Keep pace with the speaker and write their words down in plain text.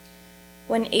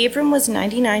When Abram was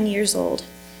 99 years old,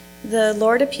 the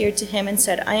Lord appeared to him and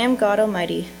said, "I am God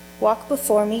Almighty. Walk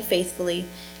before me faithfully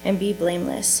and be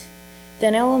blameless.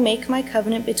 Then I will make my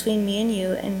covenant between me and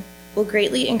you and will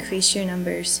greatly increase your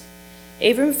numbers."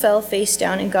 Abram fell face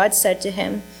down, and God said to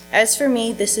him, "As for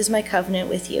me, this is my covenant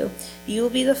with you. You will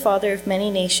be the father of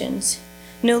many nations.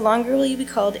 No longer will you be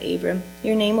called Abram.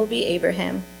 Your name will be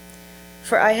Abraham.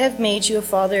 For I have made you a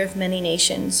father of many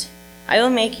nations. I will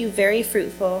make you very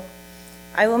fruitful.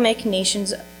 I will make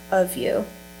nations of you,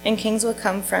 and kings will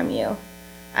come from you.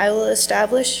 I will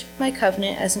establish my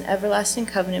covenant as an everlasting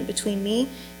covenant between me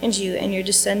and you and your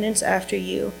descendants after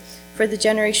you, for the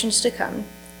generations to come,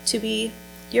 to be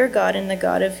your God and the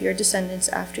God of your descendants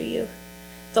after you.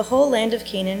 The whole land of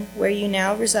Canaan, where you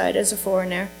now reside as a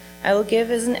foreigner, I will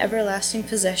give as an everlasting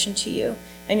possession to you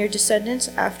and your descendants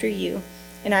after you,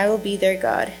 and I will be their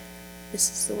God."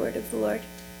 This is the word of the Lord.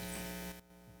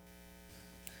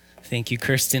 Thank you,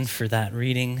 Kirsten, for that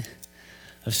reading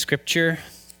of Scripture.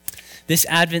 This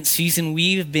Advent season,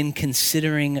 we've been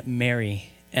considering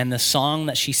Mary and the song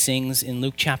that she sings in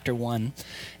Luke chapter 1.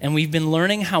 And we've been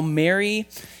learning how Mary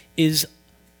is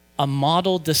a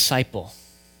model disciple.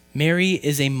 Mary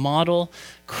is a model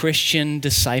Christian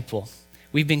disciple.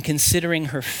 We've been considering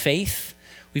her faith.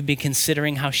 We've been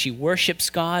considering how she worships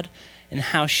God and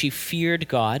how she feared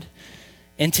God.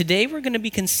 And today we're going to be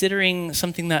considering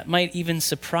something that might even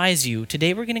surprise you.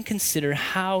 Today we're going to consider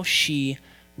how she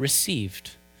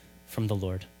received from the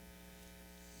Lord.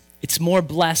 It's more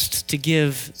blessed to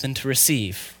give than to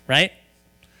receive, right?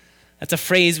 That's a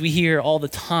phrase we hear all the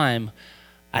time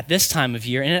at this time of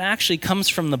year, and it actually comes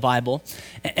from the Bible.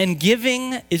 And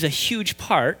giving is a huge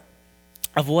part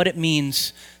of what it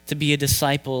means to be a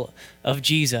disciple of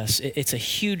Jesus. It's a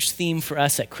huge theme for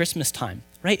us at Christmas time,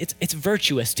 right? It's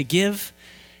virtuous to give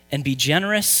and be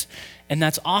generous, and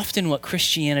that's often what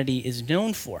Christianity is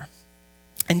known for.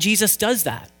 And Jesus does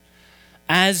that.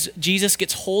 As Jesus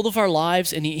gets hold of our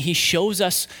lives and he shows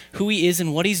us who he is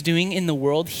and what he's doing in the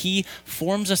world, he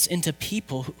forms us into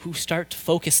people who start to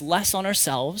focus less on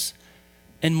ourselves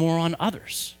and more on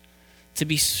others, to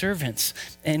be servants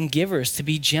and givers, to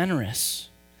be generous.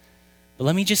 But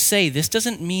let me just say, this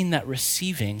doesn't mean that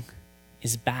receiving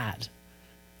is bad.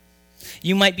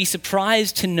 You might be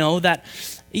surprised to know that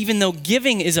even though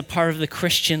giving is a part of the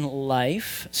Christian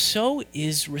life, so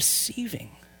is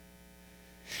receiving.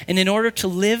 And in order to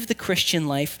live the Christian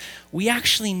life, we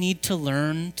actually need to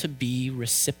learn to be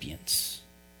recipients.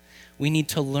 We need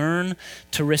to learn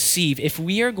to receive. If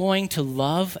we are going to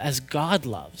love as God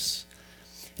loves,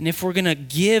 and if we're going to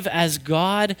give as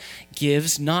God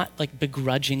gives, not like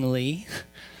begrudgingly,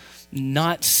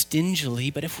 not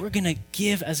stingily, but if we're going to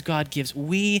give as God gives,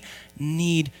 we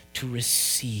need to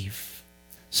receive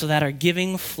so that our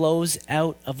giving flows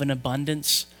out of an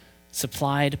abundance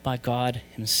supplied by God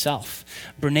himself.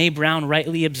 Brene Brown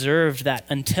rightly observed that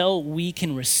until we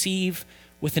can receive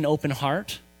with an open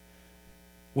heart,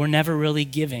 we're never really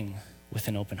giving with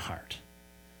an open heart.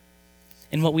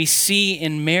 And what we see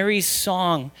in Mary's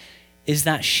song is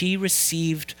that she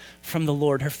received from the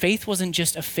Lord. Her faith wasn't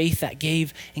just a faith that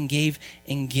gave and gave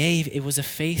and gave. It was a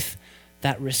faith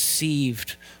that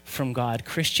received from God.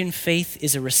 Christian faith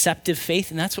is a receptive faith,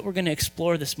 and that's what we're going to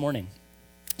explore this morning.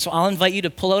 So I'll invite you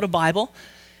to pull out a Bible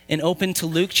and open to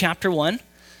Luke chapter 1,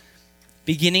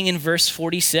 beginning in verse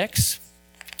 46.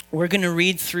 We're going to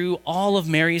read through all of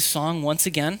Mary's song once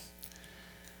again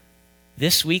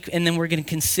this week, and then we're going to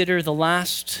consider the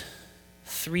last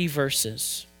 3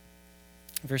 verses,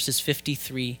 verses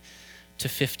 53 to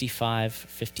 55,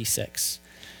 56.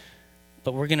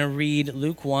 But we're going to read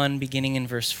Luke 1, beginning in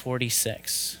verse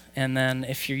 46. And then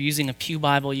if you're using a Pew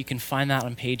Bible, you can find that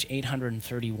on page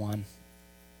 831.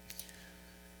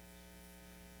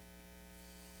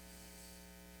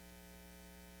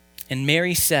 And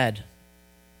Mary said,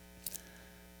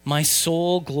 "My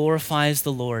soul glorifies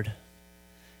the Lord,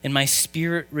 and my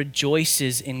spirit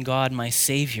rejoices in God my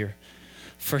Savior,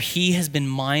 for he has been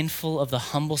mindful of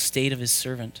the humble state of his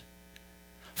servant.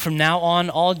 From now on,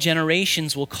 all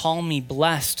generations will call me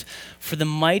blessed, for the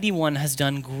Mighty One has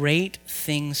done great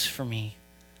things for me.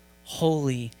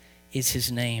 Holy is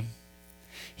his name.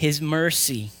 His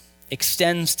mercy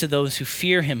extends to those who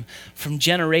fear him from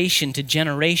generation to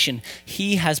generation.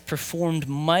 He has performed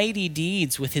mighty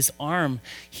deeds with his arm.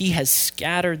 He has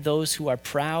scattered those who are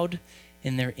proud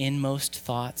in their inmost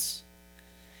thoughts.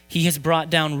 He has brought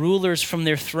down rulers from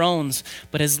their thrones,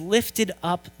 but has lifted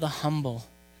up the humble.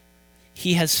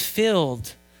 He has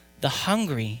filled the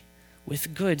hungry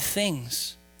with good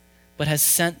things, but has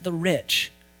sent the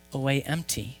rich away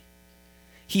empty.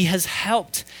 He has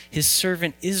helped his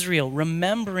servant Israel,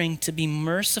 remembering to be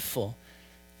merciful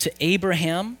to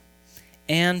Abraham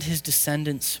and his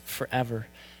descendants forever,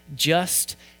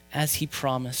 just as he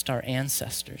promised our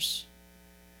ancestors.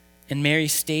 And Mary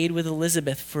stayed with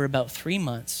Elizabeth for about 3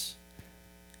 months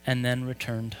and then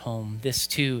returned home. This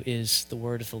too is the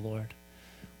word of the Lord.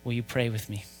 Will you pray with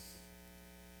me?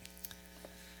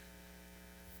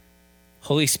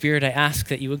 Holy Spirit, I ask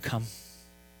that you would come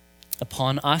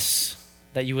upon us,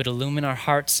 that you would illumine our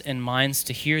hearts and minds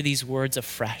to hear these words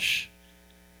afresh,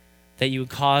 that you would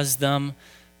cause them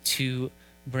to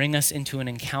bring us into an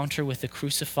encounter with the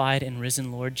crucified and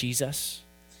risen Lord Jesus,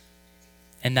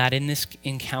 and that in this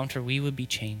encounter we would be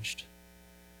changed,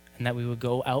 and that we would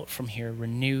go out from here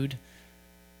renewed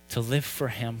to live for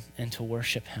him and to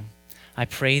worship him. I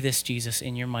pray this, Jesus,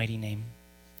 in your mighty name.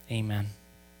 Amen.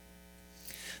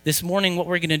 This morning, what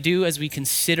we're going to do as we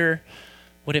consider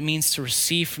what it means to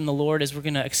receive from the Lord is we're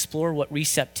going to explore what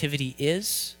receptivity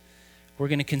is. We're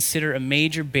going to consider a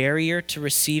major barrier to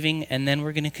receiving, and then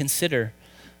we're going to consider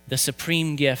the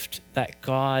supreme gift that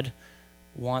God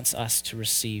wants us to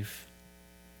receive.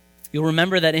 You'll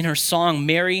remember that in her song,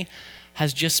 Mary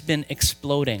has just been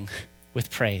exploding with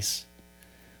praise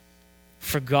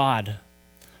for God.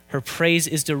 Her praise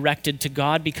is directed to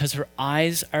God because her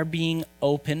eyes are being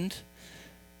opened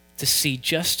to see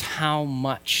just how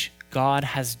much God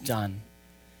has done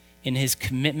in his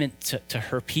commitment to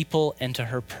her people and to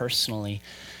her personally.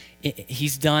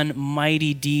 He's done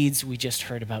mighty deeds we just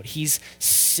heard about. He's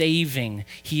saving.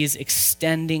 He is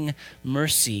extending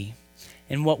mercy.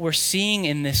 And what we're seeing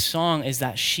in this song is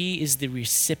that she is the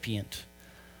recipient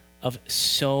of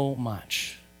so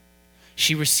much.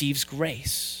 She receives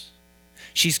grace.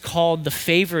 She's called the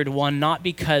favored one, not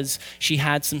because she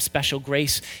had some special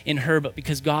grace in her, but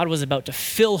because God was about to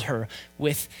fill her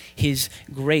with his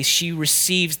grace. She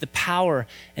receives the power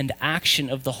and action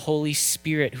of the Holy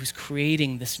Spirit who's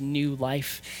creating this new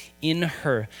life in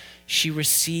her. She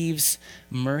receives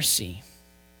mercy.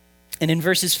 And in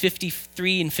verses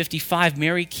 53 and 55,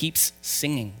 Mary keeps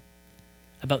singing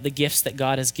about the gifts that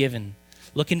God has given.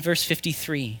 Look in verse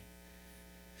 53.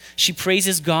 She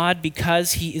praises God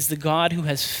because he is the God who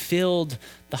has filled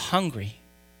the hungry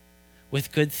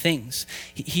with good things.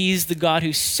 He is the God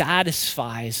who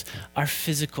satisfies our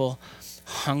physical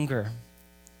hunger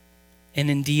and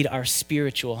indeed our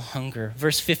spiritual hunger.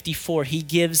 Verse 54, he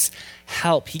gives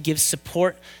help. He gives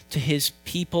support to his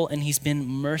people, and he's been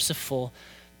merciful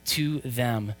to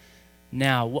them.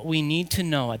 Now, what we need to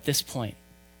know at this point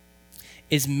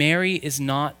is Mary is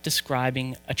not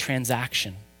describing a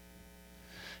transaction.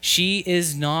 She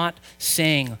is not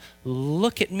saying,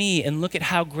 look at me and look at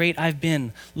how great I've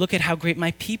been. Look at how great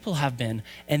my people have been,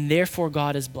 and therefore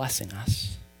God is blessing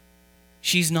us.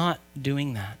 She's not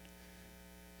doing that.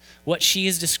 What she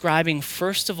is describing,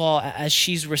 first of all, as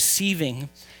she's receiving,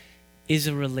 is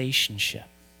a relationship.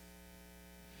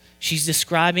 She's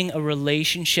describing a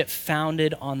relationship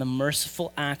founded on the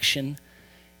merciful action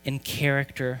and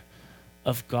character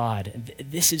of God.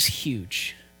 This is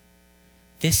huge.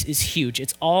 This is huge.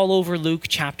 It's all over Luke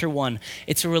chapter 1.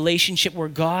 It's a relationship where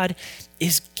God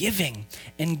is giving,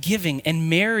 and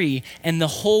Mary and the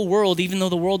whole world, even though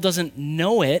the world doesn't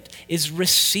know it, is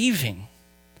receiving.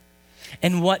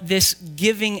 And what this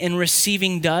giving and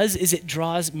receiving does is it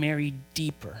draws Mary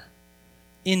deeper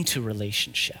into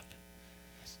relationship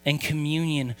and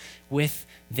communion with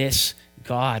this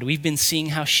God. We've been seeing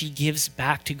how she gives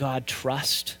back to God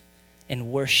trust and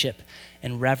worship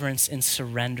and reverence and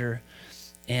surrender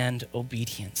and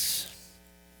obedience.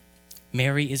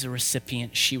 Mary is a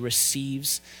recipient. She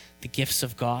receives the gifts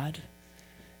of God,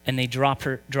 and they draw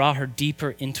her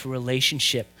deeper into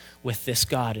relationship with this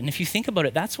God. And if you think about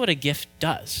it, that's what a gift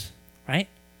does, right?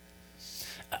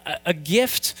 A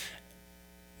gift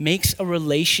makes a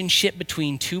relationship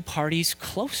between two parties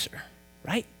closer,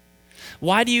 right?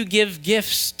 Why do you give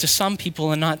gifts to some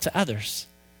people and not to others?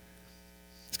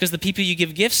 It's because the people you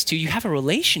give gifts to, you have a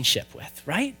relationship with,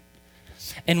 right?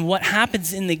 And what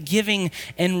happens in the giving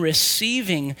and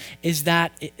receiving is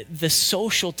that the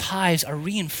social ties are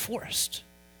reinforced.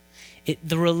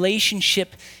 The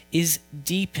relationship is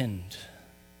deepened.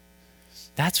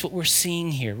 That's what we're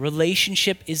seeing here.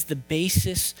 Relationship is the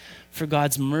basis for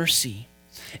God's mercy.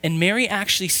 And Mary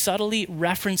actually subtly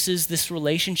references this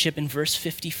relationship in verse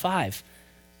 55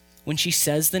 when she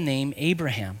says the name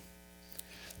Abraham.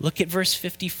 Look at verse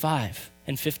 55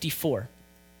 and 54.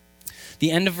 The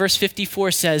end of verse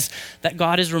 54 says that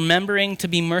God is remembering to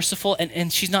be merciful,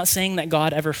 and she's not saying that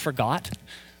God ever forgot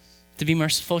to be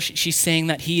merciful. She's saying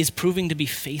that he is proving to be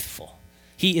faithful.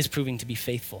 He is proving to be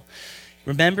faithful.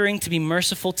 Remembering to be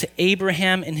merciful to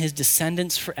Abraham and his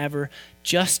descendants forever,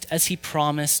 just as he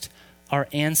promised our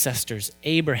ancestors,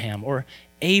 Abraham, or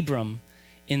Abram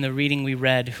in the reading we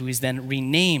read, who is then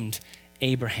renamed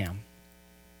Abraham.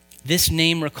 This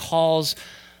name recalls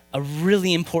a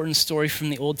really important story from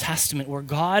the Old Testament where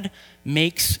God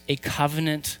makes a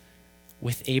covenant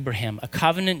with Abraham. A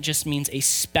covenant just means a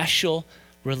special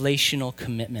relational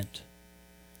commitment.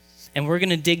 And we're going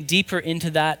to dig deeper into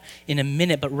that in a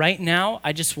minute. But right now,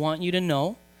 I just want you to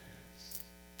know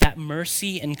that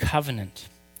mercy and covenant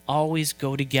always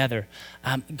go together.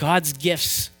 God's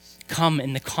gifts come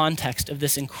in the context of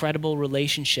this incredible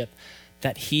relationship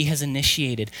that he has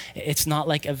initiated. It's not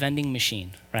like a vending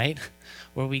machine, right?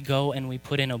 Where we go and we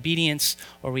put in obedience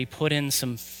or we put in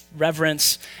some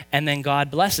reverence and then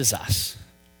God blesses us.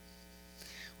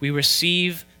 We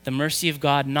receive the mercy of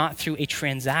God not through a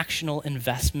transactional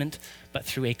investment, but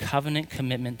through a covenant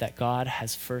commitment that God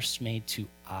has first made to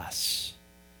us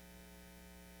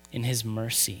in his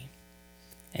mercy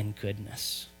and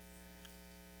goodness.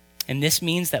 And this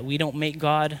means that we don't make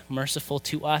God merciful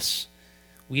to us.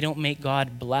 We don't make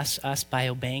God bless us by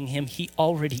obeying him. He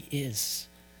already is.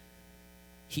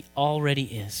 He already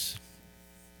is.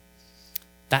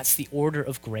 That's the order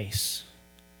of grace.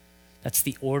 That's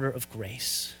the order of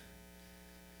grace.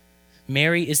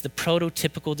 Mary is the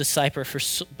prototypical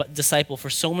disciple for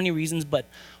so many reasons, but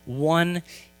one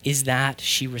is that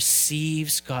she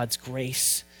receives God's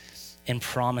grace and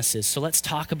promises. So let's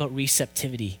talk about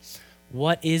receptivity.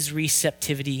 What is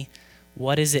receptivity?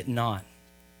 What is it not?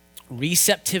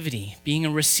 Receptivity, being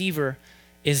a receiver,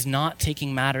 is not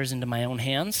taking matters into my own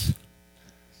hands.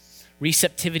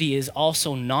 Receptivity is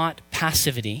also not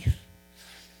passivity,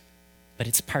 but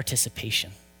it's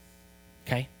participation.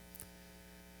 Okay?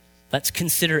 Let's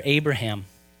consider Abraham.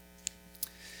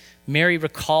 Mary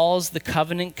recalls the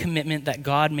covenant commitment that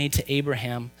God made to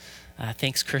Abraham.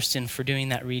 Thanks, Kirsten, for doing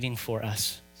that reading for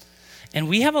us. And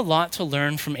we have a lot to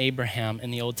learn from Abraham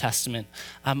in the Old Testament,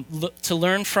 to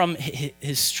learn from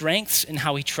his strengths and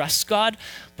how he trusts God,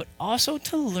 but also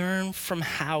to learn from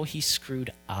how he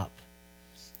screwed up.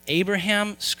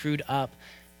 Abraham screwed up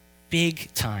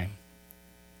big time.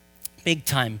 Big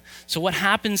time. So what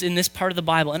happens in this part of the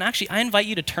Bible, and actually I invite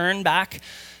you to turn back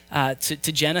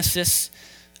to Genesis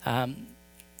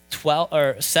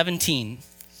 17.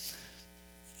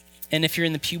 And if you're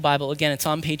in the Pew Bible, again, it's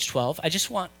on page 12. I just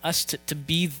want us to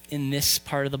be in this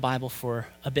part of the Bible for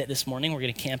a bit this morning. We're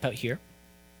going to camp out here.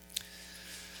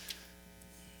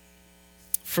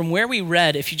 From where we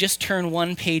read, if you just turn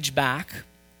one page back,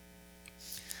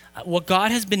 what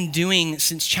God has been doing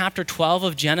since chapter 12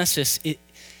 of Genesis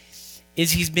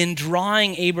is he's been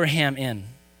drawing Abraham in.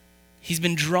 He's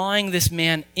been drawing this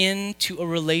man into a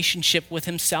relationship with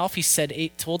himself.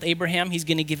 He told Abraham he's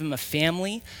going to give him a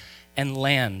family and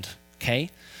land, okay?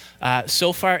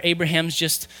 So far, Abraham's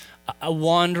just a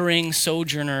wandering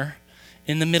sojourner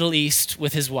in the Middle East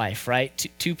with his wife, right?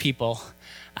 Two people.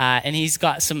 And he's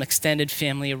got some extended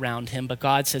family around him. But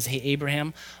God says, hey,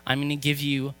 Abraham, I'm going to give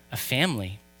you a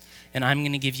family. And I'm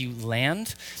going to give you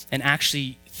land. And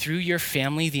actually, through your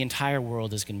family, the entire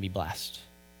world is going to be blessed.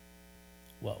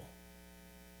 Whoa.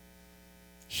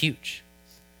 Huge.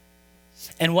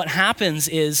 And what happens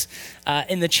is,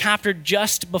 in the chapter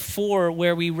just before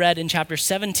where we read in chapter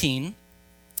 17,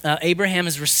 Abraham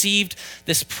has received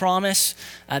this promise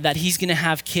that he's going to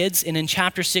have kids. And in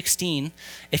chapter 16,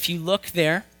 if you look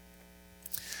there,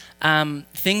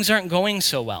 things aren't going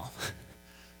so well.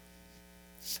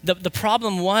 The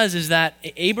problem is that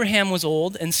Abraham was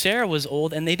old and Sarah was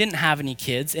old and they didn't have any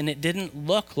kids, and it didn't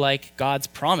look like God's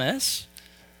promise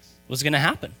was going to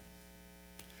happen.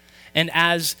 And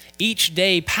as each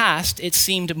day passed, it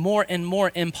seemed more and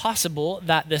more impossible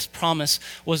that this promise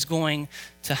was going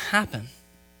to happen.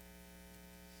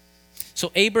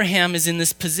 So Abraham is in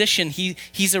this position.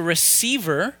 He's a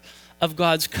receiver of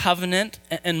God's covenant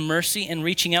and mercy and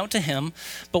reaching out to him.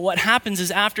 But what happens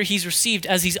is after he's received,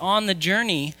 as he's on the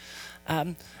journey,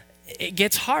 it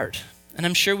gets hard. And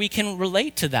I'm sure we can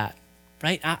relate to that,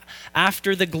 right?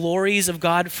 After the glories of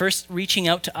God first reaching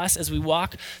out to us as we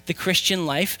walk the Christian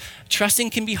life, trusting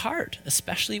can be hard,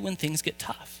 especially when things get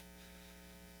tough.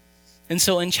 And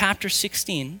so in chapter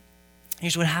 16,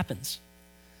 here's what happens.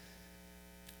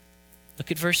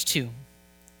 Look at verse 2.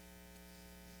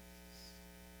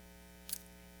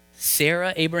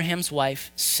 Sarah, Abraham's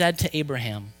wife, said to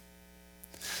Abraham,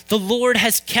 "The Lord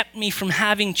has kept me from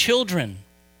having children.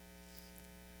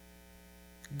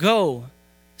 Go,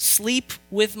 sleep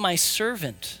with my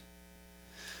servant.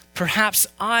 Perhaps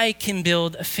I can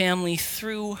build a family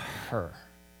through her."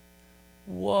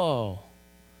 Whoa.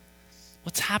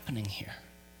 What's happening here?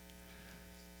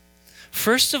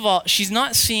 First of all, she's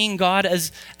not seeing God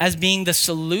as being the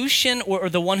solution or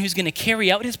the one who's going to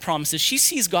carry out his promises. She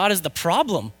sees God as the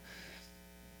problem.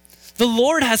 The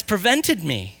Lord has prevented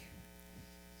me.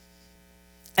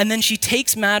 And then she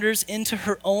takes matters into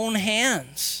her own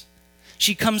hands.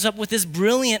 She comes up with this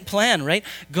brilliant plan, right?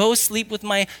 Go sleep with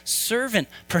my servant.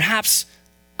 Perhaps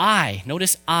I'm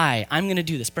going to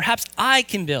do this. Perhaps I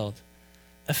can build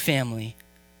a family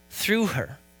through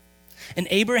her. And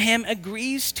Abraham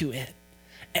agrees to it.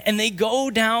 And they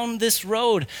go down this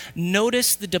road.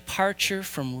 Notice the departure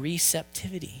from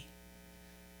receptivity,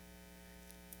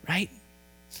 right?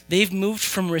 They've moved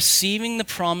from receiving the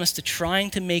promise to trying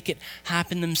to make it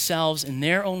happen themselves in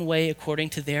their own way, according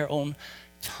to their own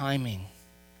timing.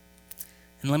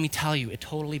 And let me tell you, it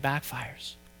totally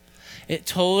backfires. It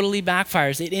totally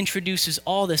backfires. It introduces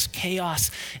all this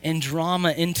chaos and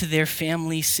drama into their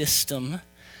family system.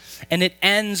 And it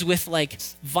ends with like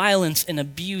violence and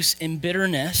abuse and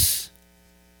bitterness.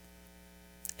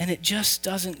 And it just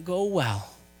doesn't go well.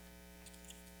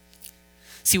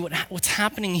 See, what's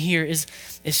happening here is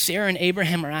Sarah and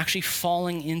Abraham are actually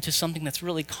falling into something that's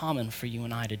really common for you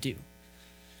and I to do.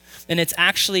 And it's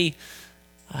actually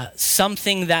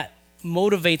something that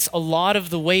motivates a lot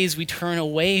of the ways we turn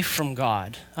away from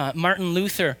God. Martin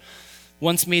Luther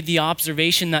once made the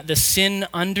observation that the sin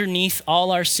underneath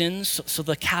all our sins, so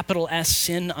the capital S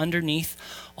sin underneath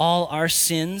all our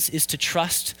sins, is to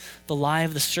trust the lie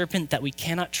of the serpent that we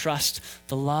cannot trust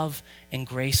the love and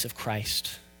grace of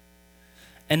Christ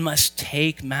and must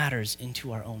take matters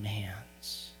into our own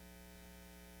hands.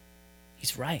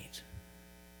 He's right.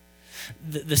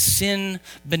 The sin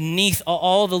beneath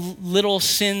all the little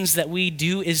sins that we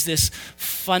do is this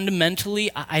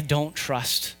fundamentally, I don't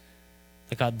trust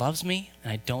that God loves me,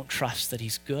 and I don't trust that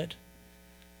he's good.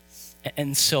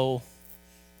 And so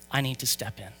I need to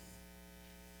step in.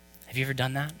 Have you ever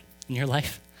done that in your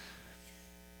life?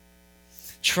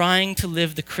 Trying to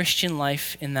live the Christian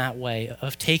life in that way,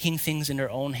 of taking things in our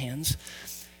own hands,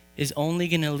 is only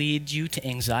going to lead you to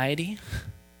anxiety.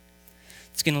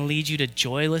 It's going to lead you to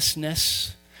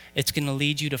joylessness. It's going to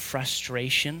lead you to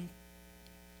frustration.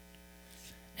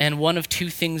 And one of two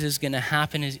things is going to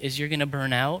happen is you're going to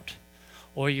burn out,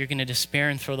 or you're going to despair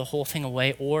and throw the whole thing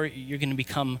away, or you're going to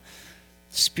become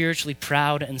spiritually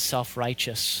proud and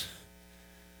self-righteous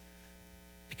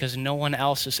because no one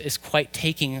else is quite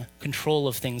taking control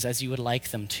of things as you would like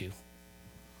them to.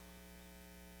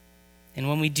 And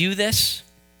when we do this,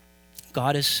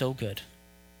 God is so good.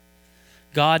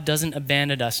 God doesn't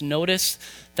abandon us. Notice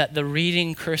that the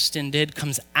reading Kirsten did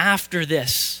comes after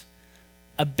this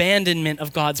abandonment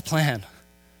of God's plan.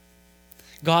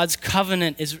 God's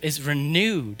covenant is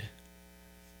renewed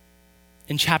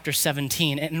in chapter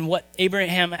 17. And what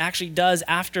Abraham actually does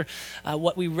after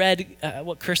what we read,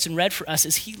 what Kirsten read for us,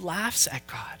 is he laughs at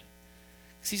God.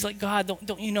 Because he's like, God,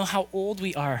 don't you know how old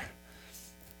we are?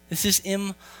 This is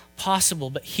impossible.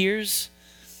 But here's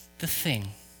the thing.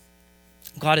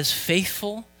 God is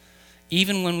faithful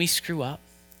even when we screw up.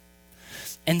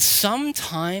 And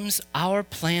sometimes our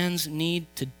plans need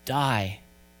to die.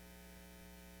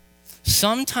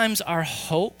 Sometimes our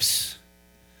hopes,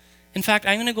 in fact,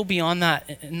 I'm going to go beyond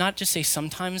that and not just say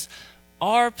sometimes,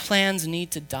 our plans need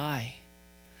to die.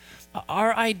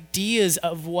 Our ideas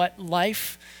of what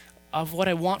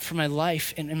I want for my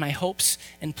life and my hopes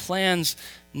and plans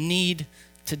need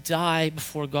to die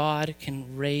before God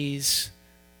can raise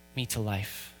me to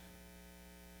life.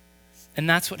 And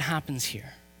that's what happens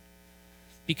here.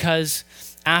 Because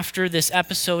after this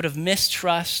episode of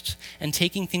mistrust and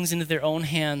taking things into their own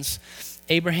hands,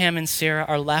 Abraham and Sarah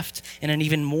are left in an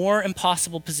even more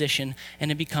impossible position, and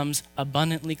it becomes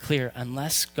abundantly clear,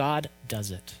 unless God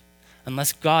does it,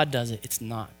 it's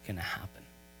not going to happen.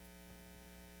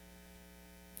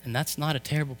 And that's not a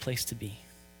terrible place to be.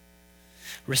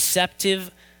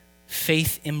 Receptive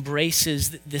faith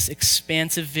embraces this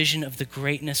expansive vision of the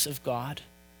greatness of God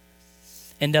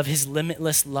and of his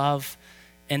limitless love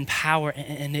and power,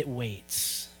 and it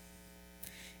waits.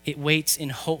 It waits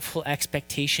in hopeful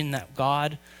expectation that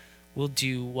God will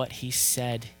do what he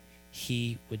said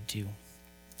he would do.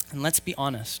 And let's be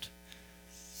honest.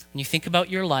 When you think about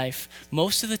your life,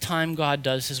 most of the time God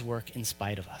does his work in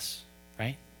spite of us,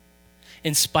 right?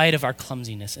 In spite of our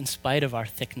clumsiness, in spite of our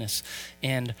thickness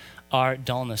and our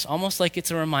dullness. Almost like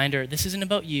it's a reminder, this isn't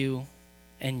about you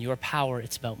and your power,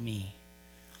 it's about me.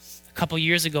 A couple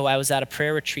years ago, I was at a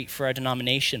prayer retreat for our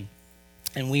denomination,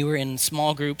 and we were in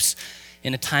small groups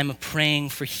in a time of praying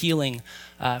for healing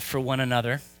for one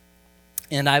another.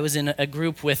 And I was in a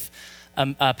group with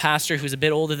a pastor who's a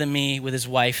bit older than me, with his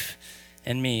wife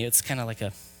and me. It's kind of like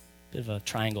a bit of a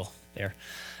triangle there.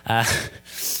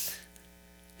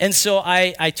 And so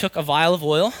I took a vial of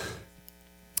oil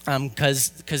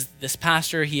because this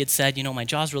pastor, he had said, my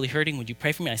jaw's really hurting. Would you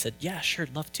pray for me? I said, yeah, sure,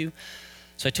 I'd love to.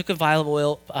 So I took a vial of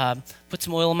oil, put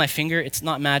some oil on my finger. It's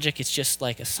not magic. It's just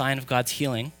like a sign of God's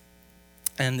healing.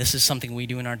 And this is something we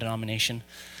do in our denomination.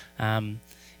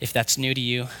 If that's new to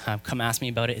you, come ask me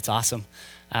about it. It's awesome.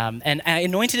 And I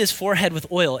anointed his forehead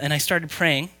with oil, and I started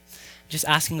praying, just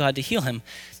asking God to heal him.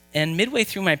 And midway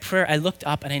through my prayer, I looked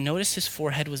up, and I noticed his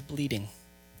forehead was bleeding.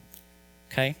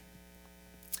 Okay?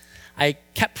 I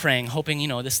kept praying, hoping,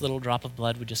 this little drop of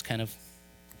blood would just kind of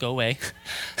go away.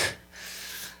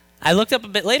 I looked up a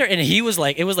bit later, and it was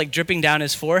like dripping down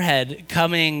his forehead,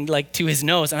 coming like to his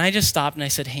nose. And I just stopped and I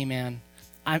said, hey man,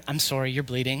 I'm sorry, you're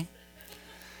bleeding.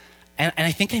 And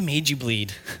I think I made you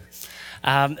bleed.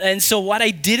 And so what I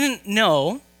didn't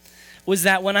know was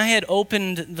that when I had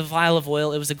opened the vial of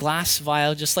oil, it was a glass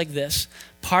vial just like this.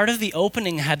 Part of the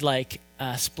opening had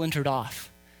splintered off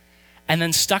and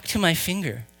then stuck to my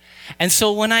finger. And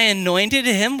so when I anointed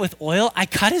him with oil, I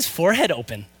cut his forehead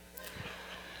open.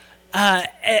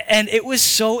 And it was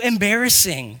so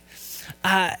embarrassing.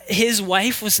 His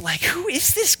wife was like, who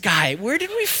is this guy? Where did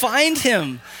we find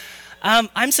him?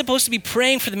 I'm supposed to be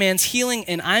praying for the man's healing,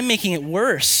 and I'm making it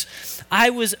worse. I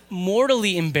was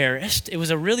mortally embarrassed. It was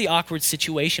a really awkward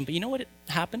situation, but you know what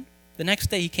happened? The next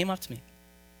day he came up to me.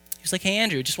 He was like, hey,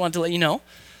 Andrew, just wanted to let you know,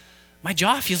 my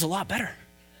jaw feels a lot better.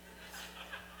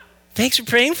 Thanks for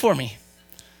praying for me.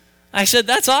 I said,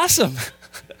 that's awesome.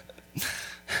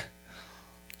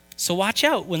 So watch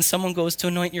out when someone goes to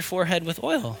anoint your forehead with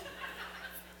oil.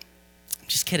 I'm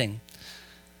just kidding.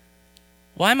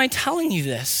 Why am I telling you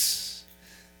this?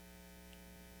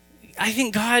 I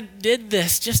think God did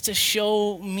this just to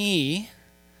show me.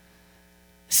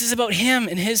 This is about him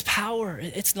and his power.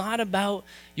 It's not about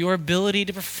your ability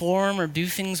to perform or do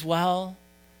things well.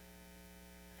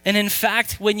 And in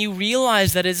fact, when you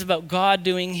realize that it's about God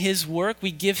doing his work,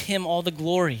 we give him all the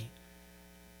glory.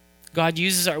 God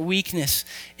uses our weakness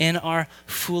and our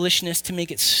foolishness to make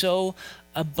it so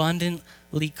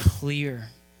abundantly clear.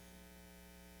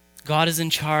 God is in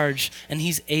charge, and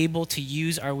he's able to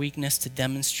use our weakness to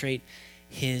demonstrate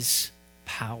his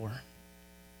power.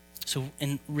 So,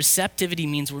 and receptivity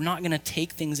means we're not going to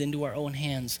take things into our own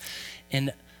hands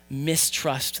and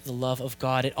mistrust the love of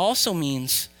God. It also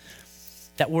means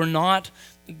that we're not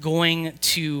going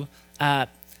to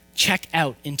check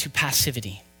out into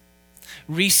passivity.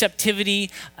 Receptivity,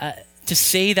 to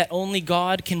say that only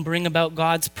God can bring about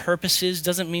God's purposes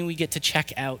doesn't mean we get to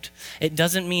check out. It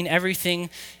doesn't mean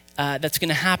everything that's going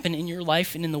to happen in your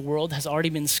life and in the world has already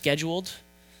been scheduled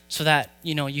so that,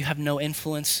 you have no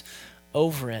influence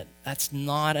over it. That's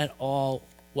not at all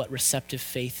what receptive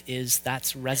faith is.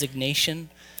 That's resignation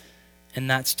and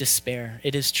that's despair.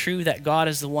 It is true that God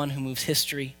is the one who moves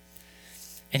history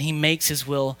and he makes his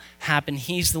will happen.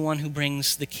 He's the one who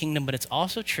brings the kingdom, but it's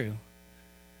also true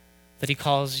that he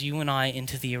calls you and I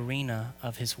into the arena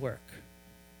of his work.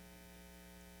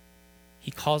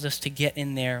 He calls us to get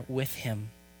in there with him.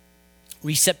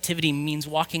 Receptivity means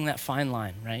walking that fine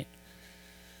line, right?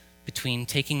 Between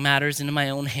taking matters into my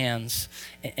own hands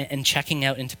and checking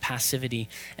out into passivity.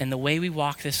 And the way we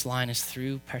walk this line is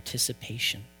through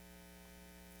participation.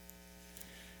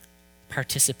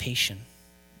 Participation.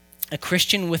 A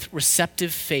Christian with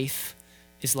receptive faith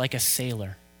is like a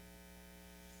sailor.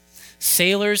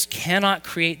 Sailors cannot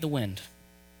create the wind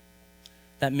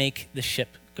that make the ship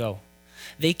go.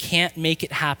 They can't make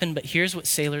it happen, but here's what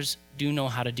sailors do know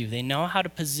how to do. They know how to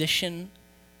position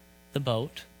the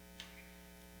boat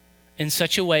in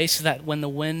such a way so that when the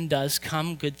wind does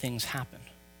come, good things happen.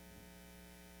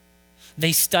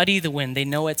 They study the wind. They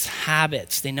know its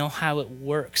habits. They know how it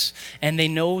works. And they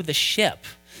know the ship.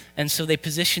 And so they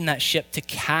position that ship to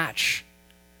catch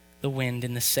the wind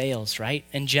in the sails, right?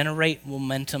 And generate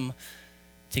momentum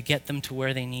to get them to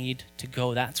where they need to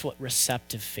go. That's what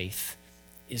receptive faith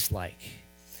is like.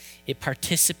 It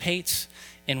participates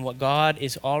in what God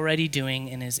is already doing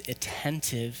and is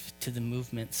attentive to the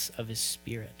movements of his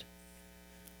Spirit.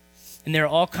 And there are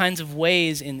all kinds of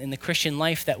ways in the Christian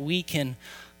life that we can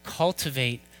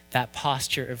cultivate that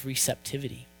posture of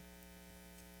receptivity.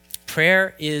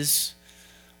 Prayer is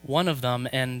one of them,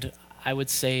 and I would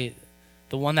say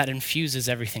the one that infuses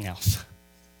everything else.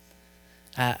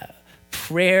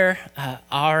 Prayer,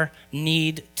 our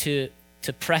need to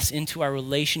press into our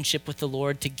relationship with the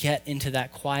Lord, to get into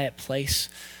that quiet place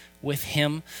with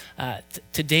him,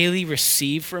 to daily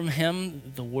receive from him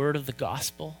the word of the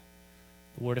gospel,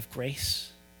 the word of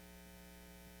grace,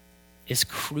 is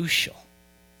crucial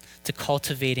to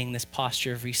cultivating this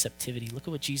posture of receptivity. Look at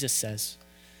what Jesus says.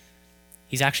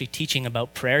 He's actually teaching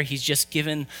about prayer. He's just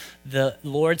given the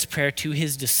Lord's Prayer to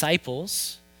his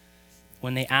disciples.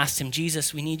 When they asked him,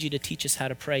 Jesus, we need you to teach us how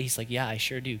to pray. He's like, yeah, I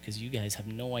sure do, because you guys have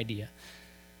no idea.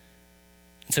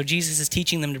 And so Jesus is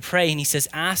teaching them to pray, and he says,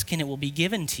 ask and it will be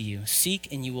given to you.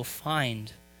 Seek and you will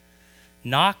find.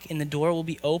 Knock and the door will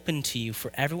be opened to you.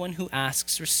 For everyone who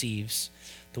asks receives.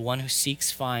 The one who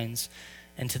seeks finds.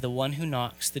 And to the one who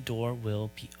knocks, the door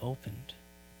will be opened.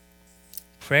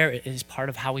 Prayer is part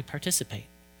of how we participate.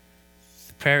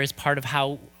 Prayer is part of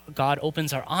how God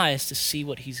opens our eyes to see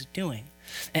what he's doing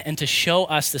and to show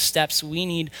us the steps we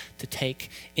need to take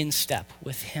in step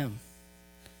with him.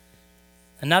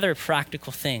 Another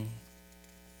practical thing,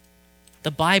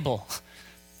 the Bible.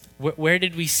 Where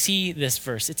did we see this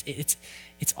verse? It's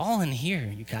all in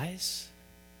here, you guys.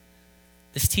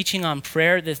 This teaching on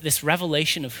prayer, this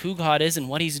revelation of who God is and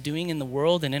what he's doing in the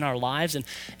world and in our lives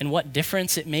and what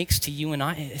difference it makes to you and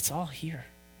I, it's all here.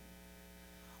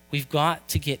 We've got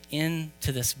to get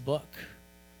into this book.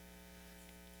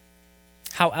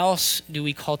 How else do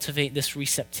we cultivate this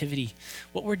receptivity?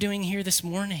 What we're doing here this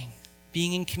morning,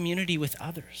 being in community with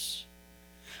others.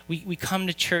 We come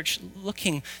to church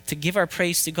looking to give our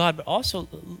praise to God, but also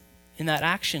in that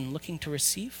action, looking to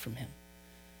receive from him.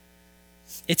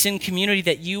 It's in community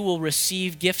that you will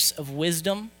receive gifts of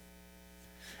wisdom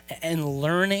and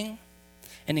learning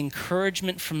and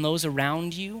encouragement from those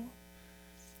around you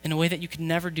in a way that you could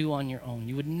never do on your own.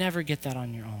 You would never get that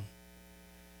on your own.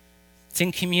 It's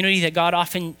in community that God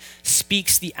often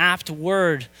speaks the apt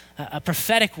word, a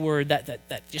prophetic word that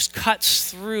just cuts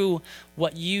through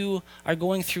what you are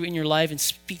going through in your life and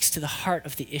speaks to the heart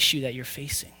of the issue that you're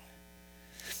facing.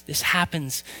 This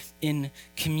happens in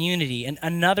community. And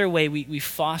another way we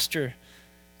foster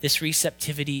this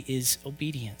receptivity is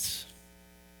obedience.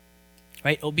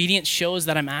 Right? Obedience shows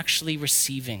that I'm actually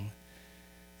receiving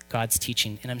God's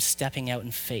teaching and I'm stepping out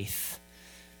in faith.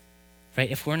 Right?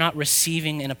 If we're not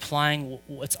receiving and applying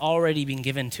what's already been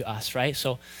given to us, right?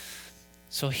 So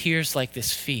here's like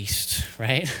this feast,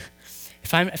 right?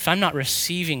 If I'm not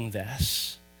receiving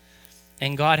this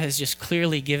and God has just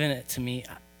clearly given it to me,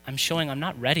 I'm showing I'm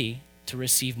not ready to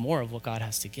receive more of what God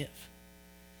has to give.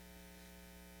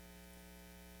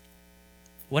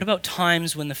 What about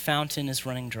times when the fountain is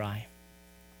running dry?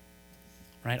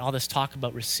 Right? All this talk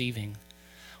about receiving.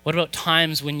 What about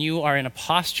times when you are in a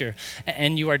posture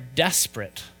and you are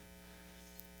desperate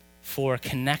for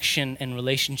connection and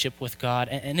relationship with God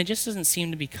and it just doesn't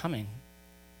seem to be coming?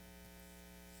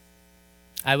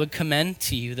 I would commend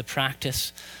to you the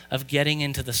practice of getting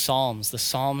into the Psalms. The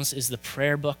Psalms is the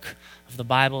prayer book of the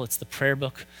Bible. It's the prayer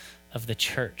book of the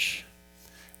church.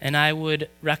 And I would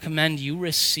recommend you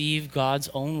receive God's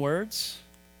own words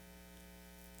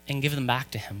and give them back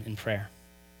to him in prayer.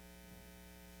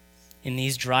 In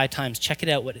these dry times, check it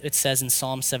out, what it says in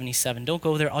Psalm 77. Don't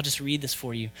go there, I'll just read this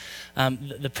for you.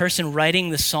 The person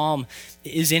writing the psalm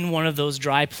is in one of those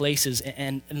dry places,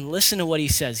 and listen to what he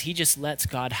says. He just lets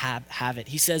God have it.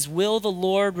 He says, will the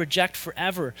Lord reject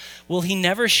forever? Will he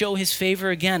never show his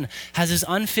favor again? Has his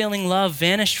unfailing love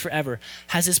vanished forever?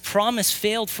 Has his promise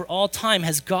failed for all time?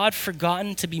 Has God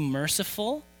forgotten to be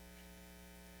merciful?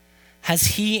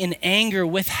 Has he in anger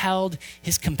withheld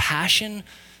his compassion?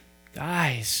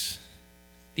 Guys,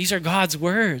 these are God's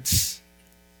words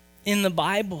in the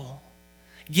Bible,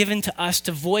 given to us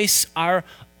to voice our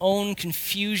own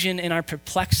confusion and our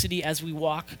perplexity as we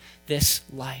walk this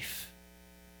life.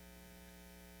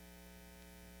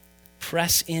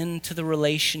 Press into the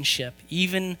relationship,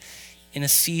 even in a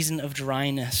season of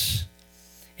dryness,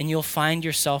 and you'll find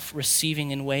yourself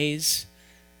receiving in ways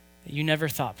that you never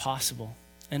thought possible,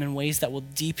 and in ways that will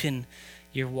deepen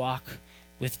your walk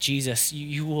with Jesus.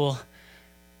 You will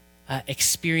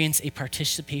experience a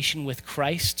participation with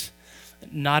Christ,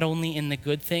 not only in the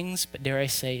good things, but dare I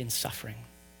say, in suffering.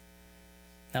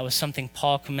 That was something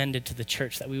Paul commended to the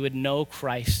church, that we would know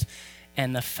Christ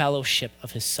and the fellowship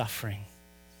of his suffering.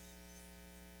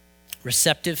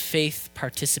 Receptive faith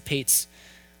participates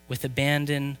with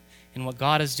abandon in what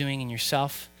God is doing in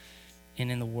yourself and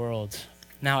in the world.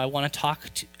 Now, I want to talk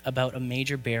about a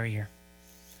major barrier.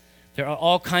 There are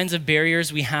all kinds of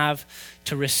barriers we have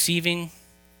to receiving,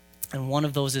 and one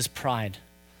of those is pride.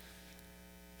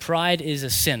 Pride is a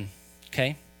sin,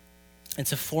 okay?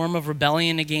 It's a form of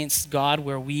rebellion against God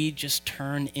where we just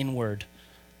turn inward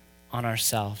on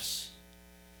ourselves.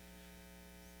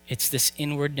 It's this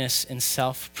inwardness and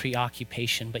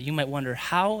self-preoccupation. But you might wonder,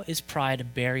 how is pride a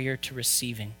barrier to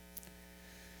receiving?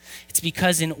 It's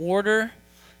because in order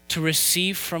to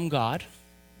receive from God,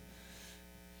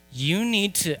 you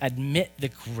need to admit the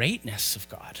greatness of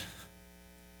God.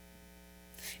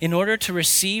 In order to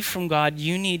receive from God,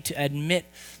 you need to admit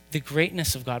the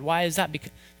greatness of God. Why is that?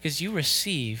 Because you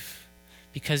receive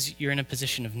because you're in a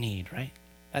position of need, right?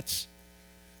 That's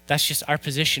just our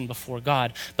position before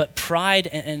God. But pride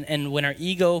and when our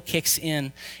ego kicks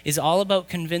in is all about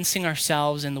convincing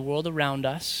ourselves and the world around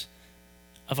us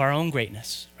of our own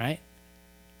greatness, right?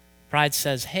 Pride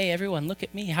says, hey, everyone, look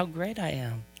at me, how great I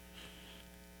am.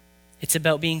 It's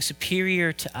about being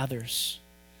superior to others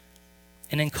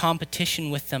and in competition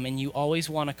with them, and you always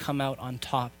want to come out on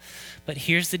top. But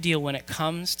here's the deal, when it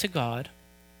comes to God,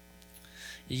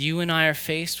 you and I are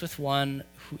faced with one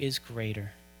who is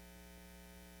greater.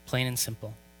 Plain and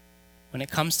simple. When it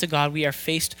comes to God, we are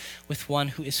faced with one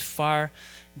who is far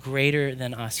greater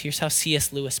than us. Here's how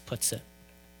C.S. Lewis puts it.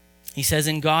 He says,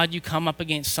 in God, you come up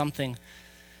against something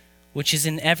which is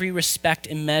in every respect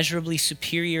immeasurably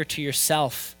superior to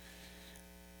yourself.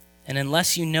 And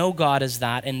unless you know God as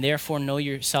that, and therefore know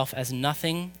yourself as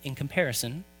nothing in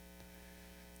comparison,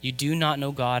 you do not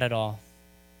know God at all.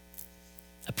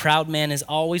 A proud man is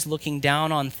always looking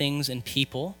down on things and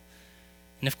people.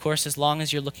 And of course, as long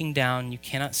as you're looking down, you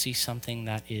cannot see something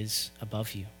that is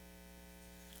above you.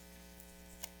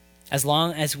 As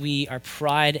long as we are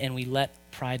pride and we let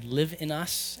pride live in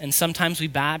us, and sometimes we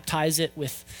baptize it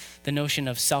with the notion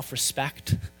of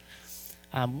self-respect,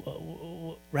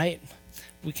 right?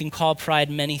 We can call pride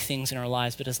many things in our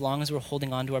lives, but as long as we're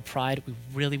holding on to our pride, we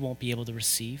really won't be able to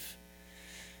receive.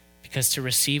 Because to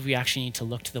receive, we actually need to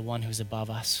look to the one who's above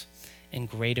us and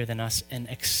greater than us and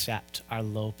accept our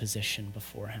low position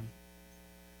before him.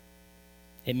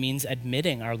 It means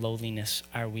admitting our lowliness,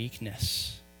 our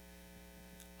weakness,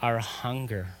 our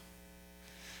hunger.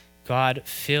 God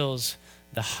fills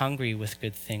the hungry with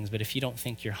good things, but if you don't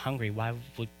think you're hungry, why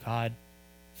would God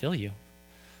fill you?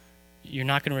 You're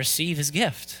not going to receive his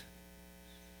gift.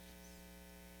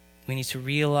 We need to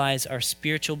realize our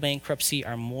spiritual bankruptcy,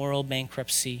 our moral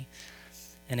bankruptcy,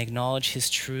 and acknowledge his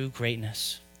true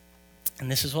greatness. And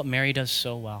this is what Mary does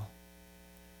so well.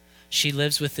 She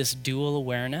lives with this dual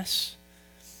awareness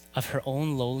of her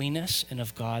own lowliness and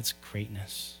of God's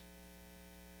greatness.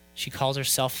 She calls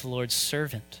herself the Lord's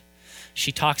servant.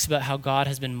 She talks about how God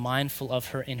has been mindful of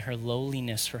her in her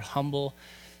lowliness, her humble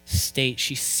state.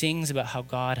 She sings about how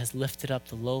God has lifted up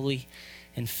the lowly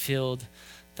and filled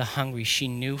the hungry. She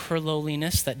knew her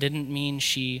lowliness. That didn't mean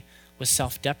she was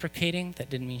self-deprecating. That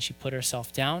didn't mean she put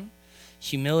herself down.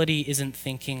 Humility isn't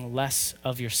thinking less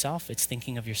of yourself. It's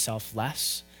thinking of yourself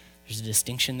less. There's a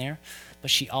distinction there. But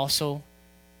she also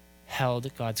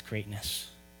held God's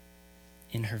greatness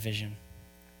in her vision.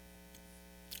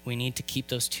 We need to keep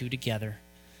those two together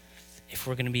if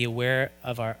we're going to be aware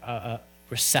of our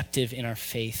receptive in our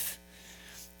faith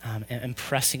and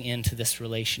pressing into this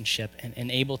relationship and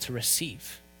able to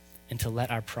receive and to let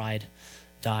our pride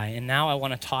die. And now I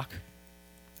want to talk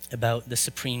about the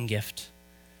supreme gift.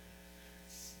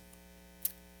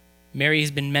 Mary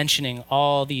has been mentioning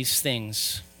all these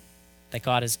things that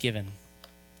God has given.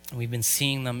 And we've been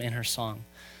seeing them in her song.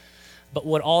 But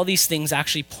what all these things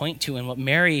actually point to, and what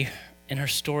Mary and her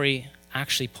story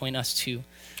actually point us to,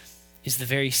 is the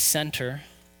very center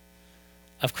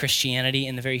of Christianity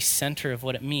and the very center of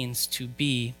what it means to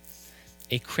be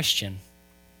a Christian.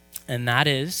 And that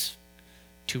is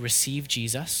to receive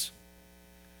Jesus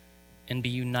and be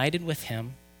united with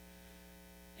him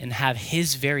and have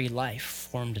his very life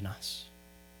formed in us.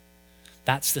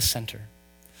 That's the center.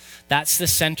 That's the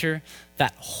center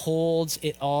that holds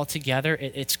it all together.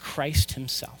 It's Christ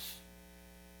himself.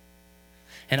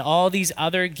 And all these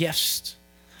other gifts,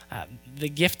 the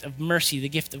gift of mercy, the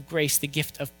gift of grace, the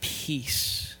gift of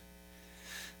peace,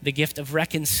 the gift of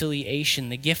reconciliation,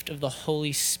 the gift of the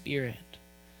Holy Spirit,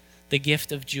 the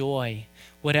gift of joy,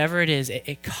 whatever it is,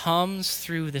 it comes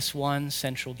through this one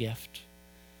central gift.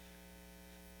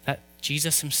 That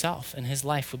Jesus himself and his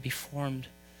life would be formed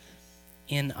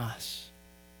in us.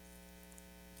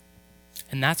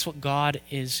 And that's what God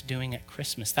is doing at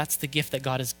Christmas. That's the gift that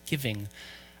God is giving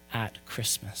at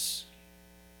Christmas.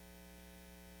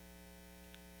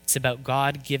 It's about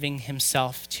God giving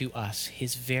himself to us,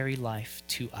 his very life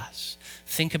to us.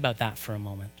 Think about that for a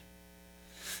moment.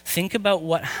 Think about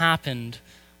what happened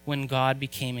when God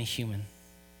became a human.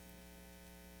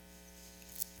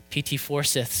 P.T.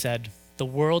 Forsyth said, "The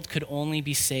world could only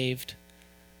be saved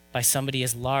by somebody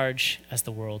as large as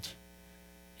the world,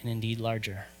 and indeed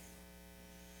larger."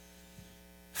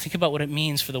 Think about what it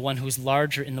means for the one who is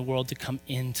larger in the world to come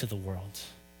into the world.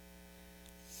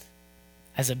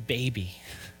 As a baby,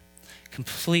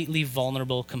 completely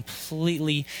vulnerable,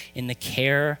 completely in the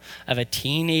care of a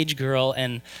teenage girl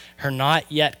and her not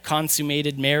yet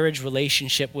consummated marriage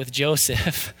relationship with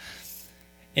Joseph.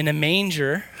 in a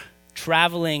manger,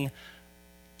 traveling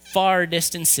far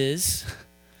distances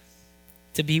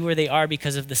to be where they are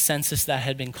because of the census that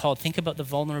had been called. Think about the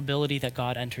vulnerability that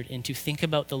God entered into. Think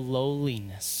about the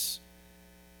lowliness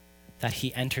that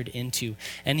he entered into.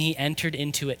 And he entered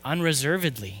into it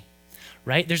unreservedly,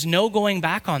 right? There's no going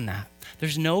back on that.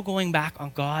 There's no going back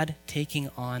on God taking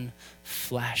on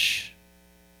flesh.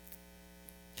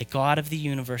 The God of the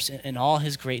universe in all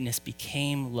his greatness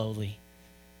became lowly.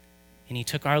 And he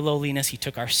took our lowliness, he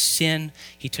took our sin,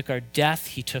 he took our death,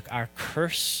 he took our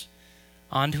curse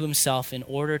onto himself in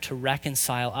order to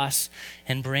reconcile us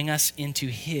and bring us into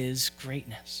his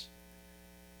greatness.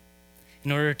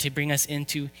 In order to bring us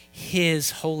into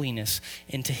his holiness,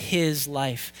 into his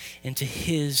life, into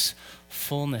his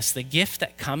fullness. The gift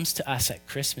that comes to us at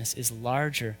Christmas is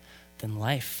larger than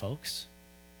life, folks.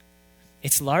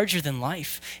 It's larger than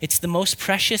life. It's the most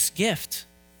precious gift.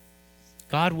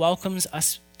 God welcomes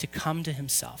us to come to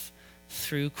himself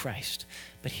through Christ.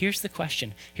 But here's the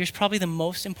question. Here's probably the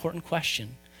most important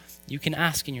question you can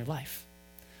ask in your life.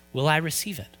 Will I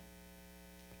receive it?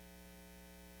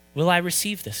 Will I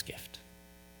receive this gift?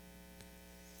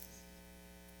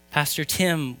 Pastor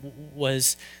Tim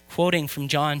was quoting from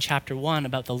John chapter 1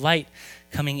 about the light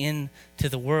coming into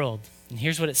the world. And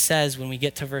here's what it says when we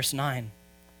get to verse 9.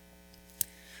 It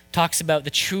talks about the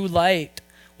true light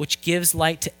which gives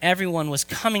light to everyone was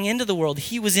coming into the world.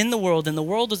 He was in the world and the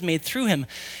world was made through him.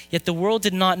 Yet the world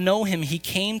did not know him. He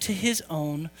came to his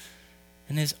own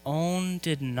and his own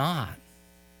did not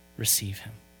receive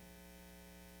him.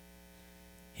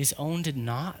 His own did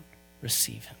not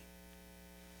receive him.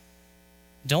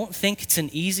 Don't think it's an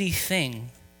easy thing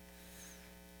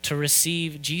to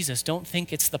receive Jesus. Don't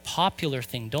think it's the popular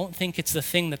thing. Don't think it's the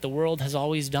thing that the world has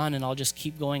always done and I'll just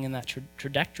keep going in that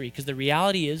trajectory, because the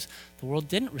reality is the world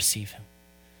didn't receive him.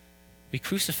 We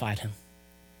crucified him.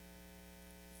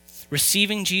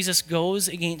 Receiving Jesus goes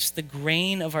against the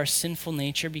grain of our sinful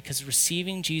nature, because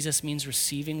receiving Jesus means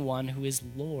receiving one who is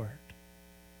Lord.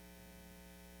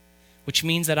 Which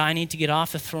means that I need to get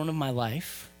off the throne of my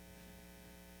life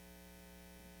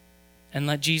and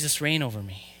let Jesus reign over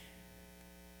me.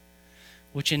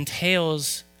 Which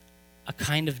entails a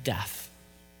kind of death,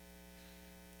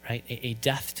 right? A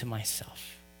death to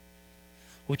myself.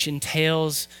 Which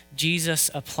entails Jesus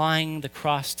applying the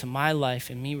cross to my life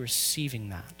and me receiving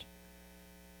that.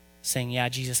 Saying, yeah,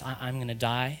 Jesus, I'm going to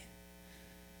die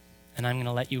and I'm going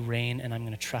to let you reign and I'm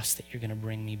going to trust that you're going to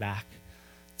bring me back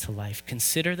to life.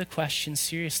 Consider the question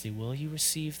seriously. Will you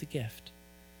receive the gift?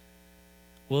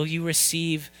 Will you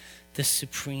receive the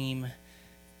supreme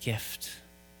gift?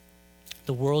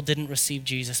 The world didn't receive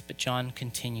Jesus, but John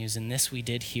continues, and this we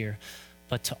did hear,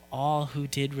 but to all who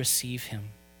did receive him,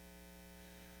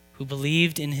 who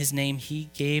believed in his name, he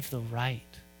gave the right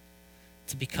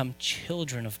to become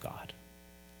children of God,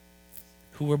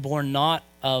 who were born not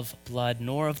of blood,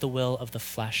 nor of the will of the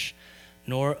flesh,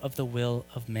 nor of the will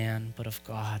of man, but of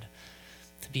God.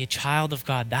 To be a child of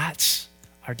God, that's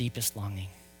our deepest longing.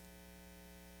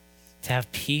 To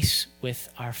have peace with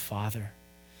our Father.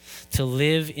 To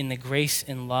live in the grace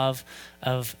and love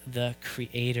of the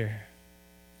Creator.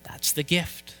 That's the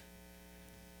gift.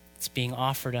 It's being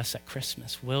offered us at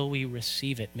Christmas. Will we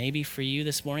receive it? Maybe for you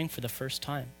this morning for the first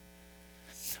time.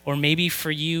 Or maybe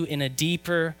for you in a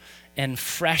deeper and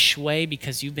fresh way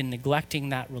because you've been neglecting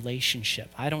that relationship.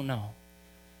 I don't know.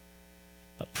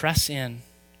 But press in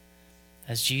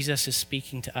as Jesus is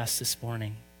speaking to us this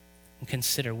morning and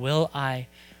consider, will I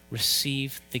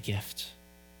receive the gift?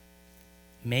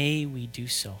 May we do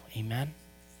so. Amen?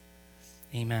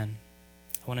 Amen.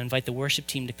 I want to invite the worship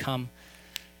team to come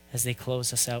as they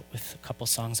close us out with a couple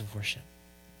songs of worship.